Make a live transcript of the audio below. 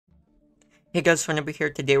Hey guys, Fernando here.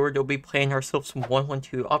 Today we're going to be playing ourselves some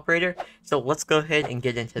 112 Operator. So let's go ahead and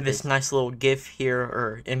get into this nice little gif here,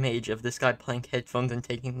 or image of this guy playing headphones and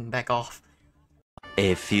taking them back off.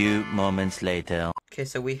 A few moments later. Okay,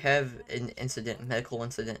 so we have an incident, medical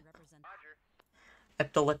incident.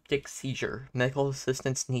 Epileptic seizure. Medical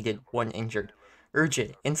assistance needed. 1 injured.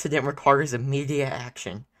 Urgent. Incident requires immediate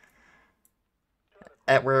action.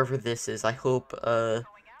 At wherever this is. I hope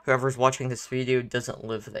whoever's watching this video doesn't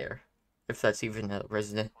live there. If that's even a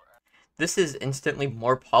resident. This is instantly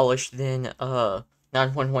more polished than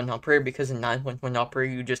 911 Operator, because in 911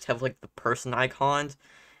 Operator you just have like the person icons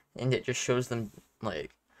and it just shows them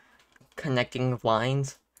like connecting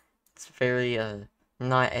lines. It's very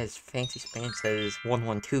not as fancy pants as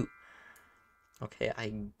 112. Okay,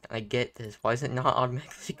 I get this. Why does it not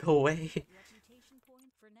automatically go away?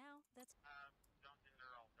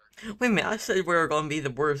 Wait a minute, I said we were gonna be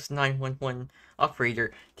the worst 911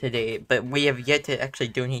 operator today, but we have yet to actually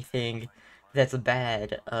do anything that's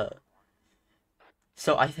bad.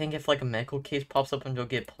 So I think if like a medical case pops up and you'll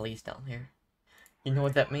get police down here. You know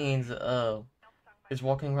what that means? Is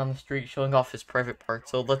walking around the street showing off his private part.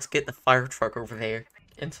 So let's get the fire truck over there.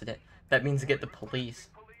 Incident. That means to get the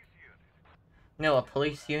police. No, a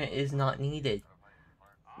police unit is not needed.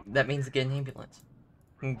 That means to get an ambulance.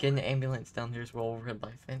 Get an ambulance down there as well, red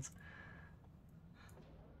light fence.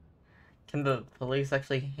 Can the police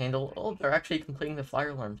actually handle? Oh, they're actually completing the fire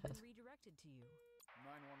alarm test.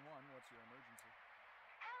 911, what's your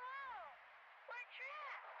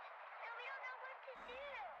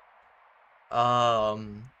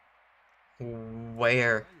emergency?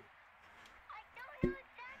 Where?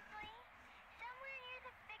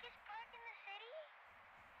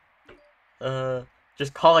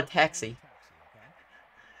 Just call a taxi.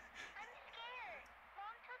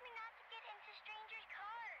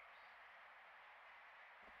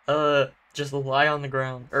 Just lie on the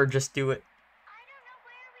ground, or just do it.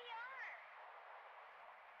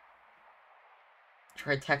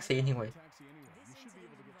 Try a taxi anyway. Taxi anyway. You should be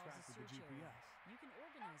able to get tracked with the GPS. You can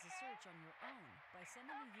organize a search on your own by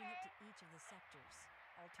sending a unit to each of the sectors.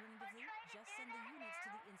 Alternatively, just send the units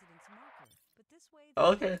to the incident's marker. But this way,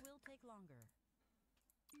 the Okay. search will take longer.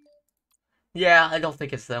 Yeah, I don't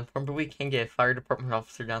think it's that important, but we can get a fire department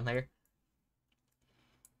officer down there.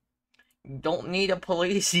 Don't need a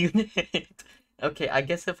police unit. Okay, I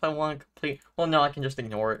guess if I want to complete... Well, no, I can just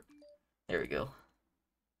ignore it. There we go.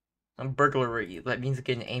 Burglary. That means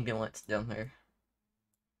get an ambulance down there.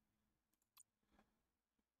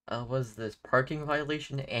 Was this? Parking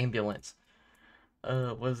violation? Ambulance.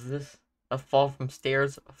 Was this? A fall from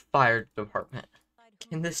stairs? Fire department.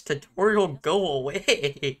 Can this tutorial go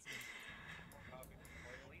away?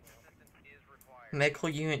 Medical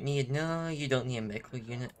unit needed. No, you don't need a medical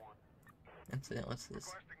unit. Incident, what's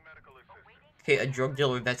this? Okay, a drug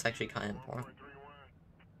dealer, that's actually kind of important.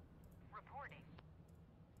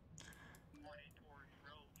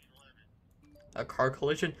 A car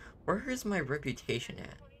collision? Where is my reputation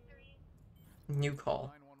at? New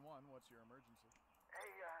call. 911, what's your emergency?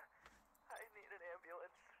 Hey, I need an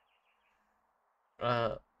ambulance.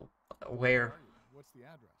 Where Where? are you? What's the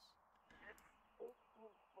address?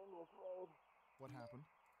 What happened?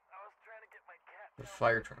 I was trying to get my cat The down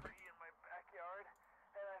fire the truck. tree in my backyard,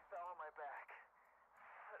 and I fell on my back.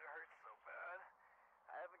 It hurts so bad.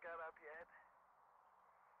 I haven't got up yet.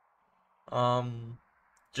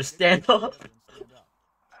 Just Get stand up. together and stand up.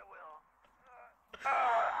 I will.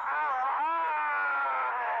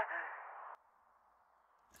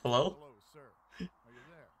 Hello? Hello, sir. Are you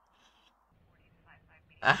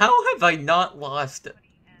there? How have I not lost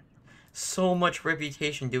so much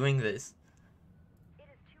reputation doing this?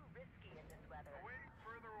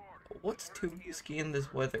 What's too risky in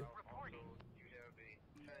this weather?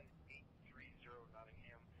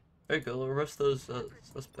 There you go, arrest those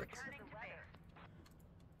suspects.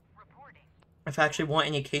 If I actually want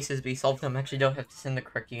any cases to be solved, I actually don't have to send the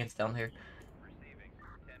correct units down here.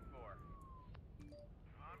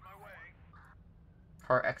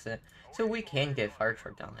 Car accident. So we can get fire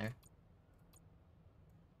truck down there.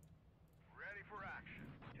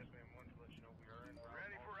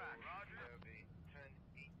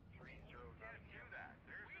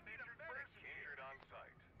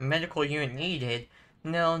 Medical unit needed?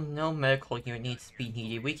 No, no medical unit needs to be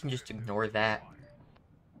needed. We can just ignore that.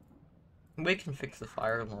 We can fix the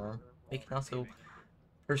fire alarm. We can also...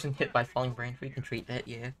 Person hit by falling branch, we can treat that,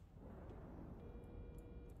 yeah.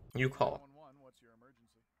 You call. 911, what's your emergency?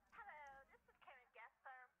 Hello, this is Karen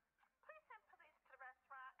Guestler. Please send police to the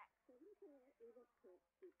restaurant urgently.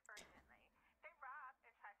 They robbed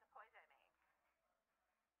and tried to poison me.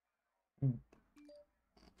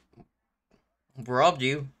 Robbed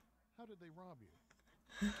you. How did they rob you?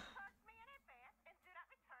 Charged me in advance and do not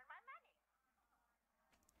return my money.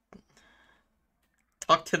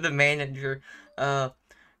 Talk to the manager.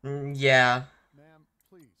 Yeah. Ma'am,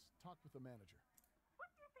 please, talk with the manager. What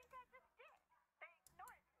do you think I just did? They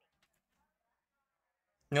ignored me.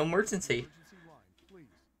 No emergency. Emergency line, please.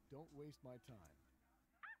 Don't waste my time.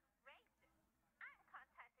 Racist. I'm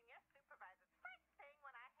contacting your supervisors first thing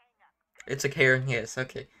when I hang up. It's a Karen, yes,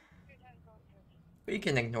 okay. We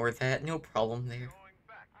can ignore that, no problem there.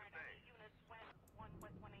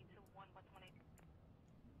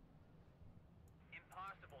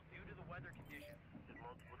 Impossible due to the weather conditions.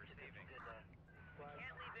 Receiving.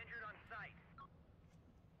 Can't leave injured on site.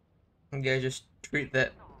 Yeah, just treat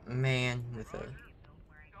that man with a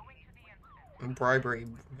bribery.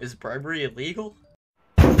 Is bribery illegal?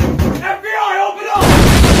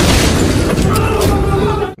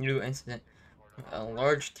 New incident. A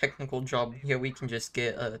large technical job. Yeah, we can just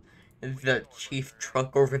get the chief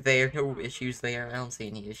truck over there. No issues there. I don't see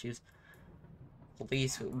any issues.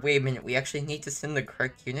 Police. Wait a minute. We actually need to send the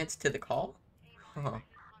correct units to the call? Huh.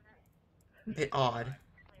 Bit odd.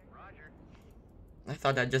 I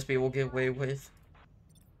thought I'd just be able to get away with.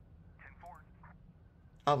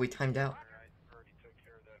 Oh, we timed out.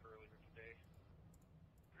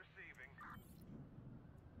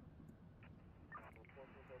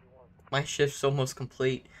 My shift's almost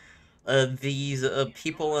complete. These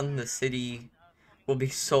people in the city will be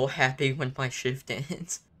so happy when my shift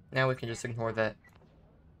ends. Now we can just ignore that.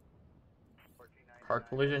 Car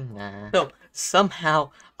collision? Nah. So,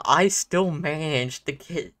 somehow, I still managed to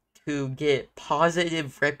get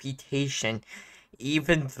positive reputation,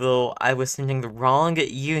 even though I was sending the wrong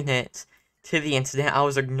units to the incident. I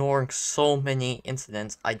was ignoring so many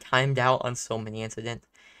incidents. I timed out on so many incidents.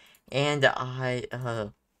 And I,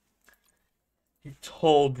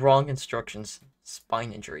 told wrong instructions.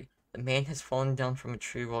 Spine injury. The man has fallen down from a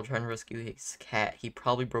tree while trying to rescue his cat. He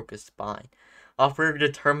probably broke his spine. Operator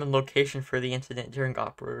determined location for the incident during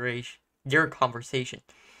conversation.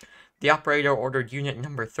 The operator ordered unit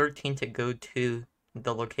number 13 to go to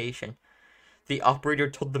the location. The operator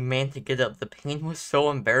told the man to get up. The pain was so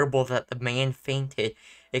unbearable that the man fainted.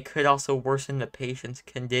 It could also worsen the patient's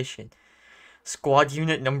condition. Squad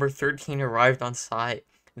unit number 13 arrived on site.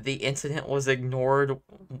 The incident was ignored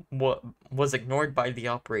by the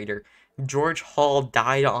operator. George Hall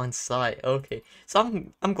died on site. Okay, so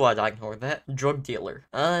I'm glad I ignored that. Drug dealer.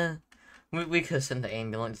 We could send the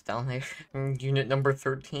ambulance down there. Unit number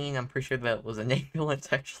 13, I'm pretty sure that was an ambulance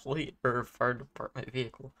actually, or a fire department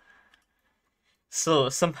vehicle. So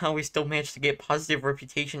somehow we still managed to get positive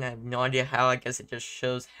reputation. I have no idea how. I guess it just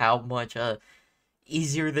shows how much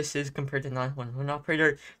easier this is compared to 911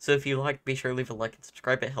 operator. So if you like, be sure to leave a like and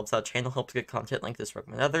subscribe. It helps out the channel, helps get content like this,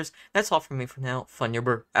 recommend others. That's all from me for now.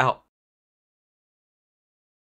 Funyuber out.